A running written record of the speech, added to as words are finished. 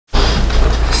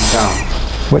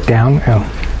What down? Oh.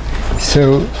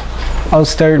 So I'll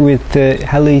start with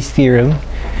Helly's theorem.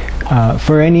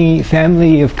 For any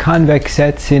family of convex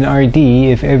sets in Rd,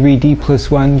 if every d plus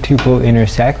 1 tuple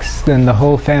intersects, then the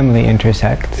whole family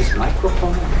intersects. Is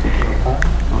microphone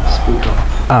speaker?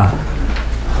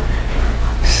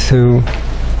 So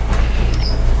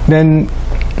then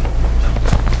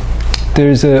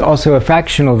there's also a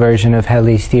fractional version of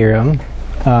Helly's theorem.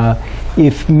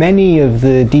 If many of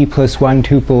the d plus 1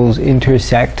 tuples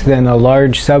intersect, then a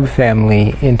large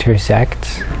subfamily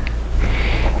intersects.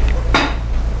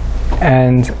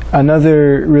 And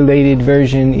another related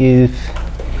version is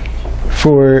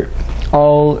for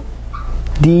all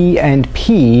d and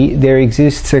p, there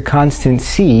exists a constant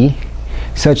c,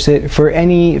 such that for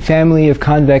any family of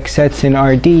convex sets in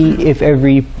Rd, if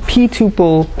every p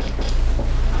tuple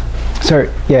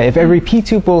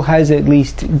has at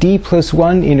least d plus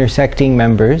 1 intersecting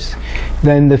members,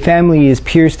 then the family is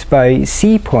pierced by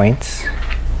c points.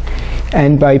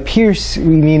 And by pierce,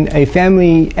 we mean a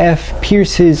family F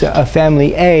pierces a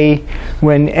family A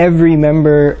when every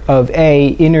member of A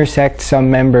intersects some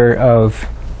member of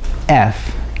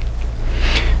F.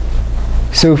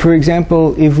 So for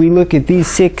example, if we look at these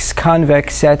 6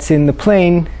 convex sets in the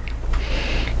plane,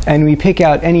 and we pick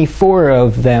out any 4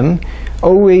 of them,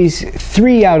 always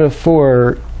 3 out of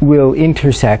 4 will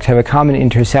intersect, have a common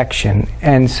intersection.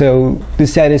 And so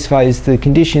this satisfies the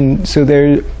condition. So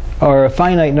there are a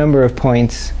finite number of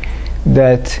points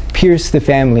that pierce the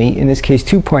family, in this case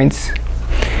 2 points.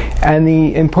 And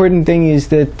the important thing is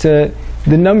that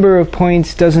the number of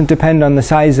points doesn't depend on the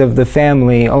size of the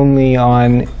family, only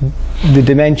on the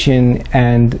dimension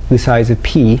and the size of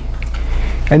p.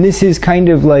 And this is kind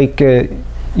of like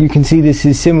you can see this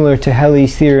is similar to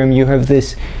Helly's theorem. You have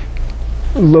this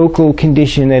local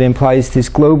condition that implies this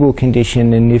global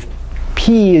condition, and if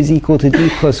p is equal to d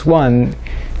plus 1,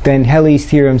 then Helly's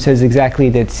theorem says exactly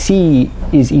that c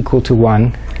is equal to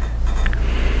 1.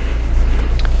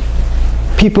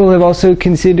 People have also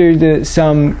considered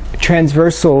some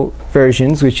transversal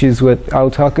versions, which is what I'll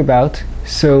talk about.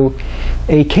 So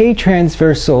a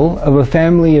k-transversal of a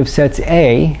family of sets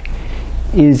A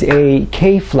is a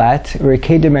k-flat, or a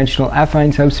k-dimensional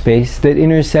affine subspace that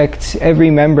intersects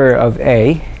every member of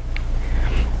A.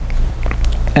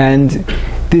 And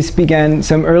this began,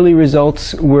 some early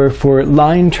results were for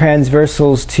line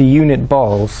transversals to unit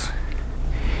balls,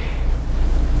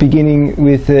 beginning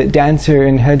with Dancer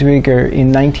and Hedwiger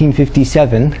in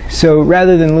 1957. So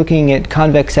rather than looking at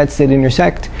convex sets that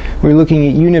intersect, we're looking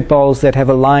at unit balls that have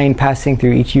a line passing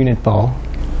through each unit ball.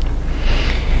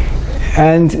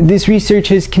 And this research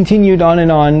has continued on,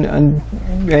 and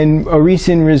a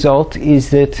recent result is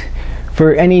that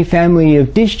for any family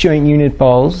of disjoint unit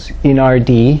balls in Rd,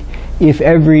 if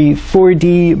every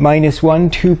 4d minus 1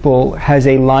 tuple has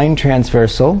a line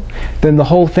transversal, then the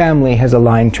whole family has a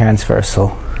line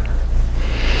transversal.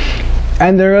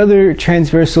 And there are other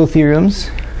transversal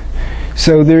theorems.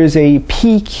 So there is a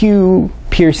PQ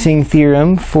piercing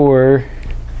theorem for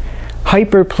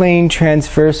hyperplane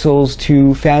transversals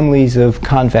to families of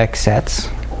convex sets.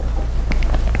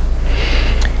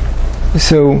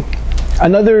 So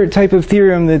another type of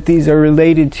theorem that these are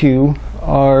related to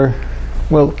are,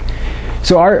 well,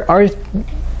 so our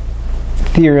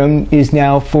theorem is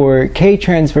now for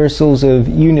k-transversals of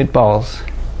unit balls.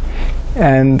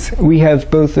 And we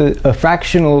have both a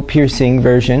fractional piercing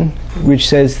version, which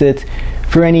says that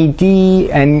for any d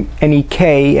and any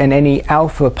k and any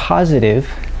alpha positive,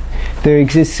 there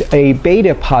exists a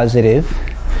beta positive,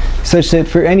 such that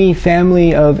for any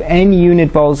family of n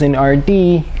unit balls in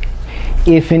Rd,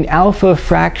 if an alpha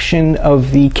fraction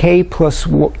of the k plus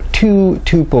 2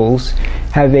 tuples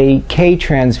have a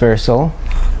k-transversal,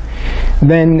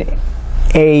 then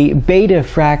a beta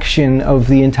fraction of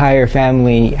the entire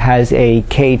family has a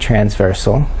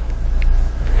k-transversal.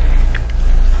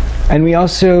 And we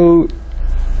also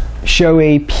show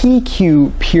a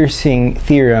PQ piercing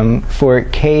theorem for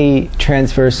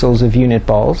k-transversals of unit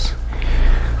balls,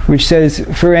 which says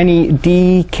for any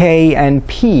d, k, and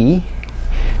p,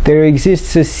 there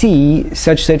exists a c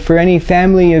such that for any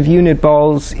family of unit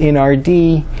balls in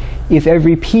Rd, if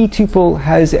every p tuple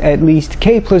has at least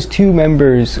k plus 2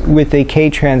 members with a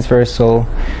k-transversal,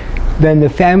 then the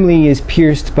family is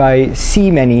pierced by c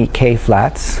many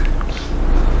k-flats.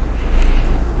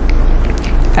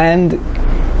 And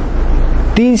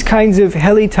these kinds of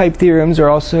Helly-type theorems are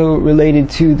also related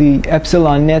to the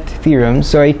epsilon net theorem.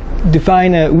 So I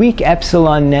define a weak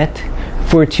epsilon net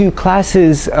for 2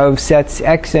 classes of sets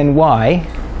x and y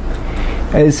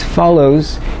as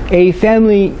follows. A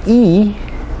family E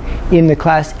in the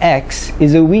class X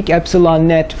is a weak epsilon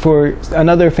net for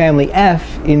another family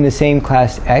F in the same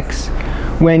class X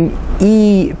when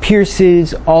E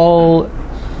pierces all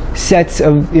sets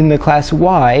in the class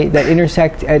Y that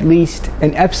intersect at least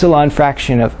an epsilon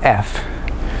fraction of F.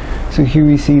 So here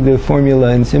we see the formula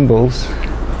and symbols.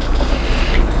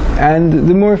 And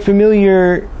the more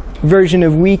familiar version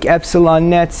of weak epsilon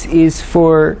nets is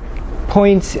for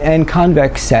points and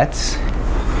convex sets.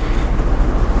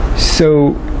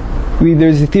 So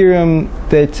there's a theorem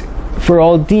that for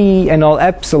all D and all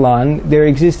epsilon, there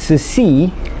exists a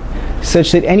C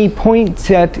such that any point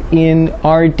set in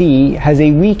RD has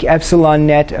a weak epsilon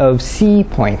net of C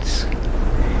points.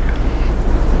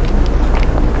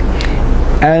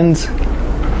 And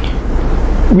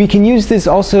we can use this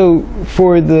also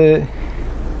for the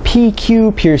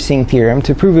PQ piercing theorem,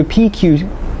 to prove a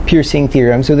PQ piercing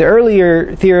theorem. So the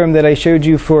earlier theorem that I showed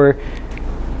you for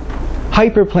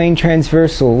hyperplane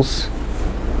transversals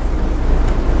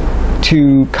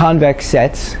to convex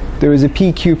sets, there was a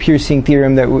PQ piercing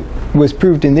theorem that was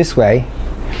proved in this way.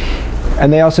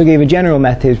 And they also gave a general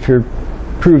method for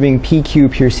proving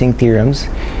PQ piercing theorems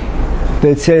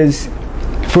that says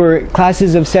for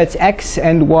classes of sets X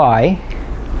and Y,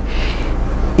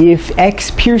 if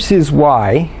X pierces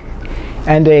Y,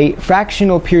 and a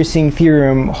fractional piercing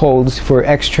theorem holds for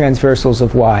X transversals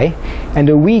of Y, and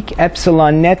a weak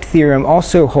epsilon net theorem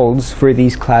also holds for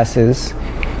these classes,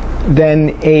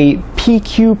 then a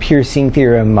PQ piercing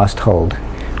theorem must hold.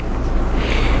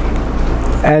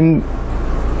 And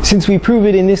since we prove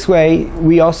it in this way,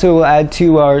 we also will add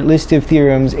to our list of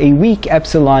theorems a weak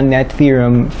epsilon net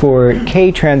theorem for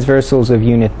K transversals of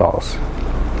unit balls.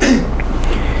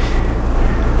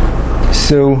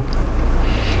 So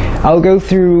I'll go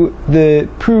through the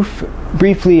proof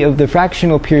briefly of the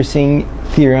fractional piercing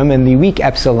theorem and the weak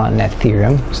epsilon net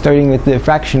theorem, starting with the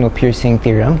fractional piercing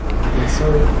theorem.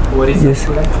 Sorry, what is a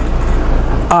flat?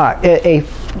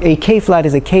 A K-flat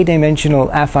is a K-dimensional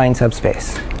affine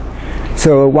subspace.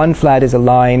 So a 1 flat is a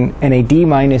line, and a D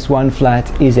minus 1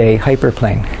 flat is a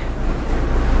hyperplane.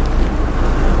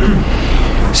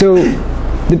 So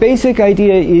the basic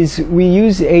idea is we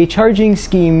use a charging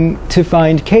scheme to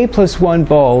find K plus 1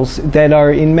 balls that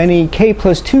are in many K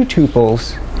plus 2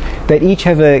 tuples that each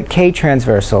have a K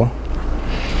transversal.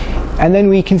 And then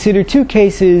we consider two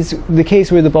cases, the case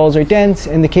where the balls are dense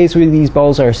and the case where these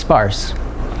balls are sparse.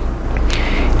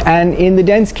 And in the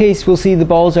dense case, we'll see the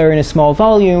balls are in a small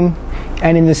volume,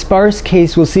 and in the sparse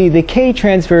case, we'll see the K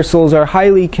transversals are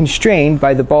highly constrained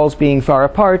by the balls being far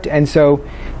apart, and so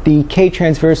the K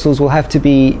transversals will have to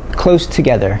be close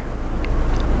together.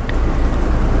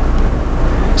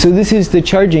 So this is the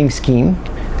charging scheme.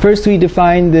 First we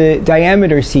define the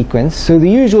diameter sequence. So the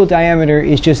usual diameter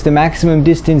is just the maximum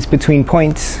distance between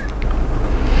points.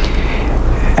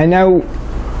 And now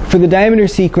for the diameter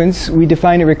sequence, we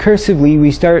define it recursively.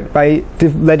 We start by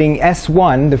letting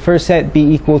S1, the first set, be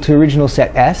equal to original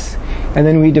set S. And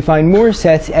then we define more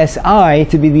sets, Si,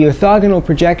 to be the orthogonal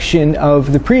projection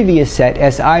of the previous set,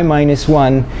 Si minus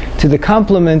 1, to the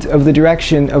complement of the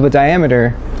direction of a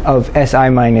diameter of Si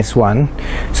minus 1.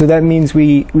 So that means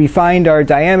we find our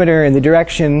diameter and the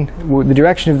direction of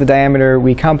the diameter,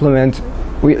 we project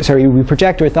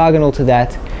orthogonal to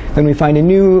that. Then we find a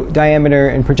new diameter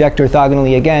and project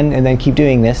orthogonally again, and then keep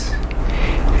doing this.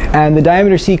 And the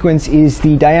diameter sequence is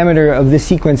the diameter of this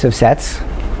sequence of sets.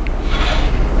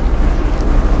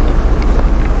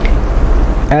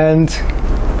 And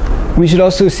we should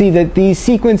also see that the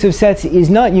sequence of sets is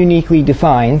not uniquely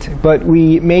defined, but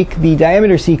we make the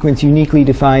diameter sequence uniquely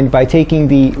defined by taking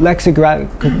the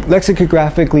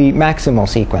lexicographically maximal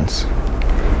sequence.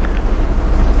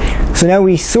 So now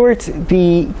we sort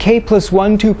the K plus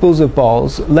 1 tuples of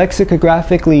balls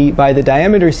lexicographically by the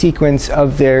diameter sequence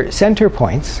of their center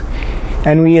points,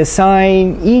 and we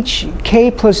assign each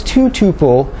K plus 2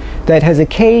 tuple that has a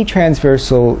K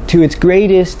transversal to its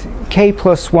greatest K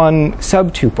plus 1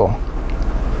 subtuple.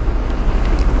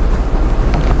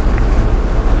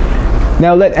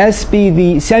 Now let S be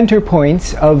the center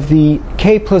points of the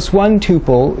K plus 1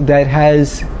 tuple that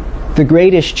has the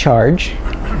greatest charge,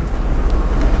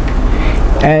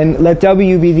 and let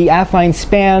W be the affine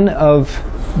span of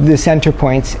the center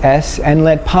points S, and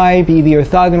let pi be the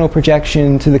orthogonal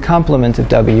projection to the complement of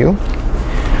W.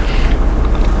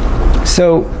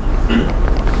 So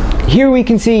here we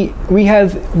can see we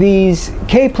have these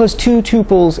K plus 2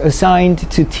 tuples assigned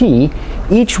to T.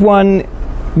 Each one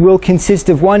will consist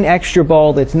of one extra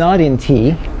ball that's not in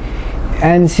T.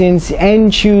 And since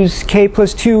n choose K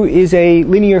plus 2 is a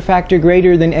linear factor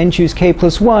greater than n choose K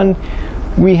plus 1,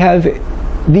 we have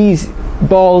these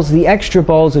balls, the extra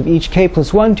balls of each k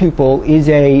plus 1 tuple, is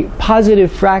a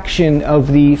positive fraction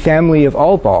of the family of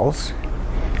all balls.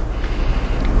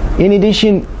 In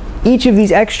addition, each of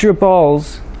these extra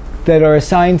balls that are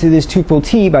assigned to this tuple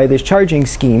T by this charging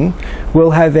scheme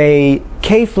will have a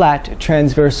k-flat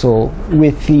transversal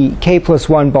with the k plus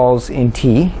 1 balls in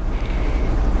T.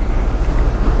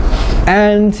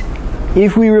 And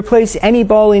if we replace any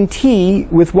ball in T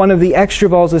with one of the extra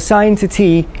balls assigned to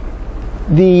T,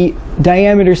 the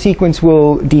diameter sequence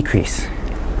will decrease.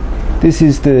 This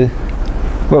is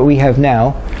what we have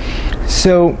now.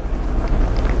 So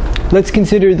let's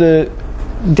consider the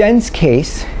dense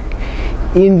case.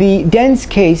 In the dense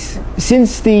case,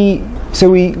 so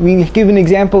we give an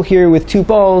example here with two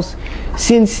balls.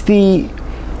 Since the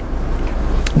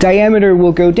diameter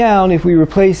will go down if we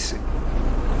replace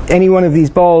any one of these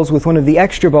balls with one of the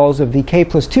extra balls of the k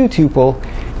plus 2 tuple,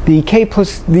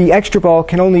 the extra ball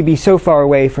can only be so far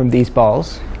away from these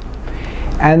balls.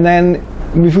 And then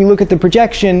if we look at the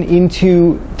projection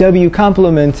into W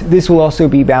complement, this will also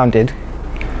be bounded.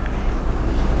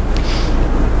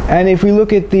 And if we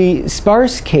look at the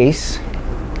sparse case,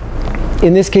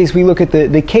 in this case we look at the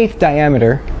kth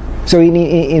diameter. So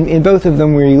in both of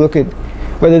them, where you look at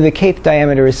whether the kth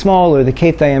diameter is small or the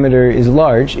kth diameter is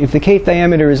large. If the kth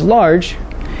diameter is large,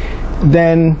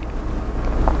 then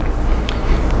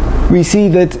we see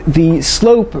that the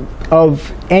slope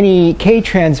of any k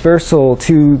transversal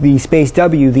to the space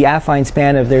W, the affine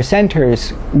span of their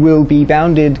centers, will be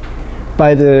bounded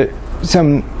by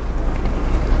some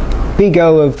big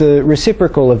O of the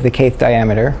reciprocal of the kth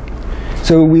diameter.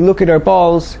 So we look at our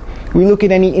balls, we look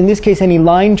at in this case, any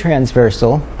line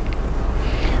transversal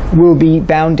will be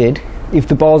bounded if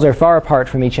the balls are far apart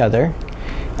from each other.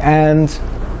 And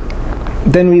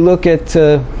then we look at,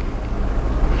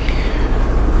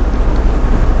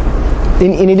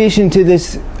 in addition to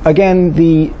this, again,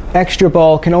 the extra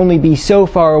ball can only be so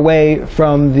far away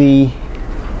from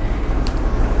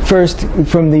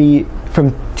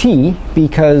from T,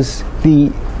 because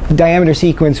the diameter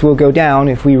sequence will go down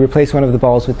if we replace one of the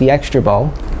balls with the extra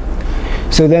ball.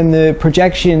 So then the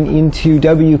projection into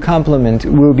W complement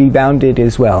will be bounded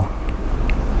as well.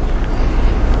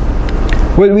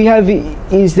 What we have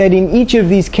is that in each of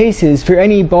these cases, for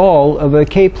any ball of a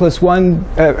k plus 2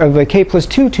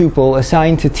 tuple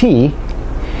assigned to T,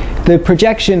 the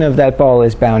projection of that ball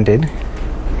is bounded.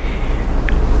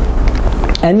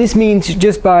 And this means,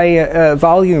 just by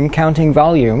counting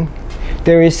volume,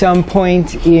 there is some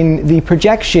point in the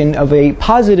projection of a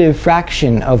positive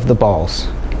fraction of the balls.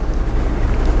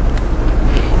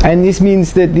 And this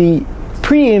means that the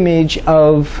pre-image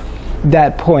of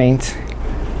that point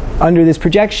under this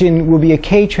projection will be a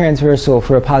k transversal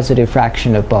for a positive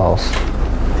fraction of balls.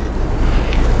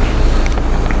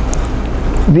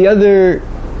 The other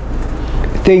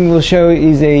thing we'll show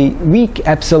is a weak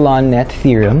epsilon net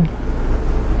theorem.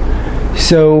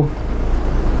 So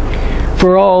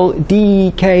for all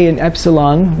d, k, and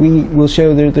epsilon, we will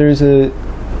show that there's a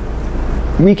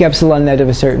weak epsilon net of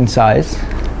a certain size.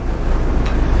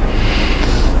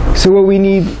 So what we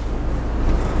need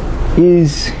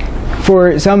is,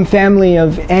 for some family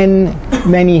of n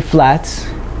many flats,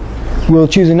 we'll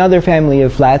choose another family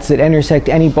of flats that intersect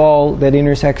any ball that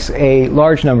intersects a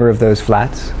large number of those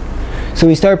flats. So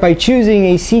we start by choosing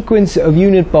a sequence of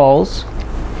unit balls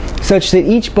such that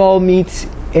each ball meets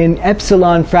an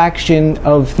epsilon fraction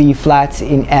of the flats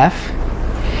in F,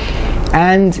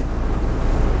 and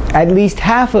at least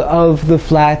half of the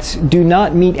flats do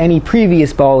not meet any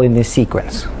previous ball in this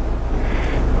sequence.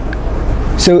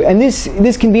 So, and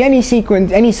this can be any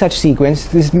sequence, any such sequence.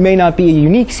 This may not be a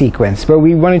unique sequence, but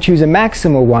we want to choose a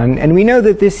maximal one, and we know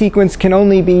that this sequence can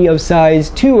only be of size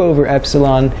 2 over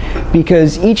epsilon,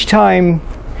 because each time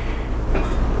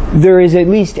there is at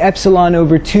least epsilon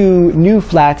over 2 new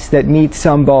flats that meet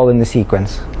some ball in the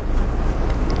sequence.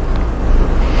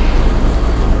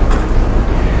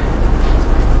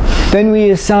 Then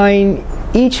we assign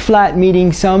each flat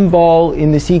meeting some ball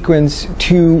in the sequence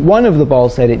to one of the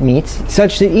balls that it meets,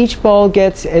 such that each ball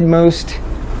gets at most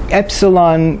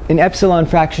an epsilon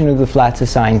fraction of the flats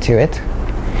assigned to it.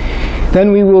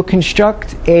 Then we will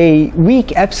construct a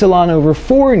weak epsilon over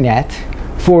 4 net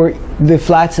for the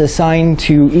flats assigned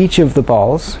to each of the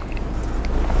balls.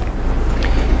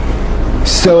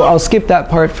 So I'll skip that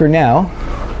part for now.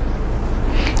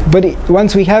 But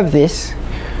once we have this,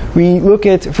 we look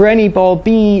at, for any ball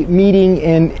B meeting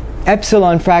an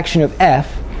epsilon fraction of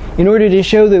F, in order to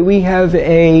show that we have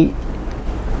a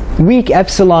weak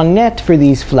epsilon net for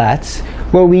these flats,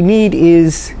 what we need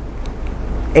is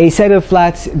a set of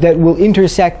flats that will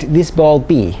intersect this ball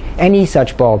B, any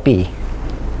such ball B.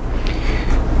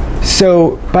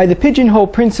 So by the pigeonhole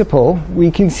principle,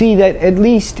 we can see that at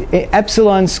least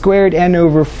epsilon squared n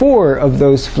over 4 of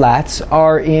those flats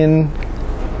are in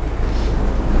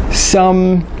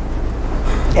some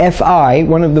fi,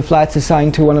 one of the flats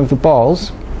assigned to one of the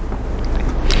balls,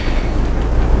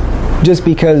 just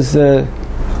because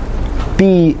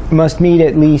B must meet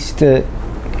at least a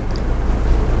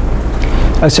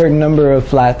certain number of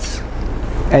flats.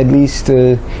 At least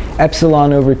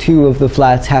epsilon over 2 of the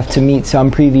flats have to meet some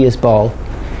previous ball,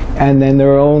 and then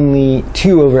there are only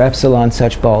 2 over epsilon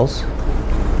such balls.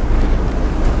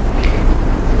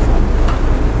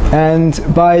 And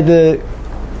by the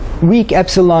weak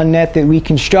epsilon net that we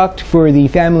construct for the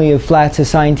family of flats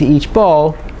assigned to each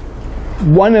ball,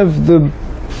 one of the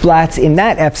flats in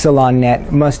that epsilon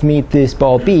net must meet this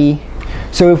ball B.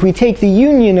 So if we take the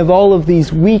union of all of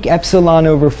these weak epsilon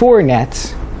over 4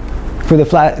 nets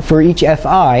for each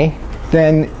fi,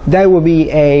 then that will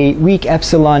be a weak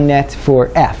epsilon net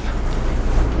for f.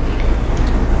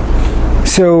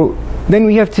 So then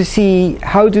we have to see,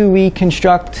 how do we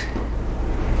construct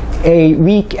a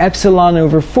weak epsilon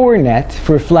over 4 net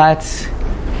for flats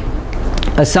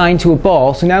assigned to a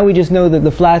ball? So now we just know that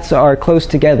the flats are close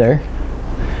together.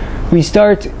 We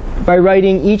start by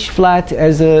writing each flat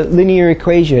as a linear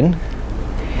equation,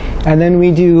 and then we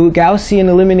do Gaussian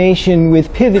elimination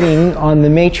with pivoting on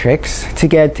the matrix to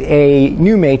get a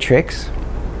new matrix.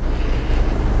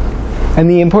 And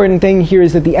the important thing here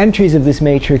is that the entries of this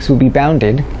matrix will be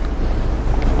bounded.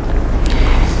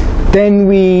 Then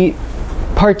we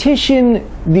partition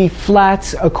the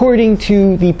flats according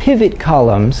to the pivot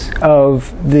columns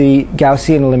of the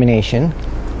Gaussian elimination.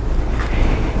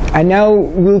 And now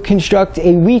we'll construct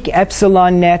a weak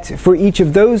epsilon net for each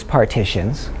of those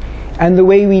partitions. And the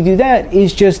way we do that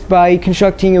is just by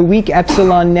constructing a weak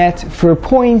epsilon net for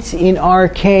points in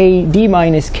Rk d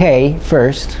minus k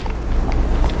first,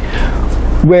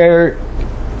 where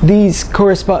these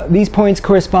points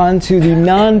correspond to the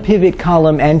non-pivot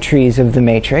column entries of the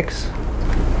matrix.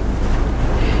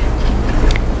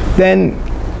 Then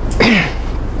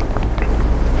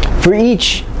for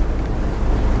each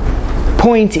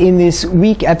point in this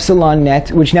weak epsilon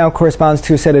net, which now corresponds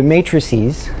to a set of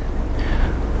matrices,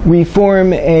 we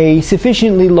form a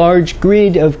sufficiently large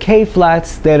grid of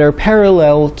k-flats that are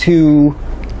parallel to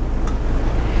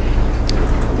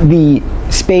the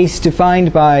space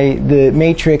defined by the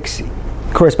matrix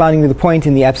corresponding to the point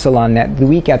in the epsilon net, the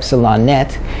weak epsilon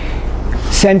net,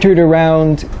 centered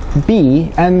around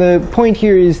B. And the point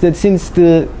here is that since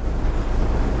the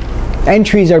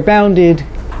entries are bounded,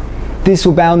 this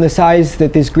will bound the size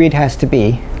that this grid has to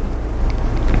be.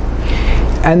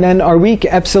 And then our weak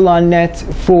epsilon net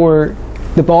for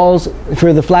the balls,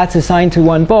 for the flats assigned to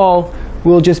one ball,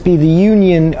 will just be the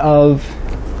union of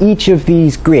each of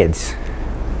these grids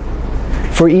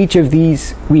for each of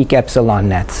these weak epsilon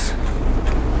nets.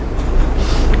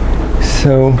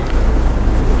 So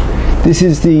this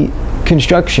is the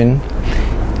construction.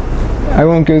 I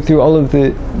won't go through all of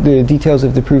the details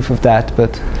of the proof of that,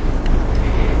 but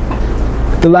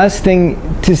the last thing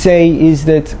to say is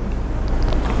that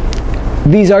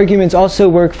these arguments also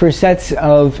work for sets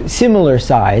of similar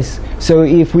size. So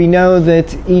if we know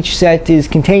that each set is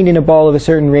contained in a ball of a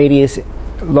certain radius,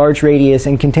 large radius,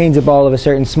 and contains a ball of a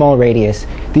certain small radius,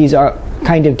 these are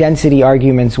kind of density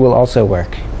arguments will also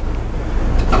work.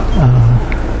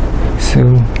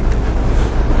 So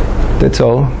that's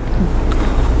all.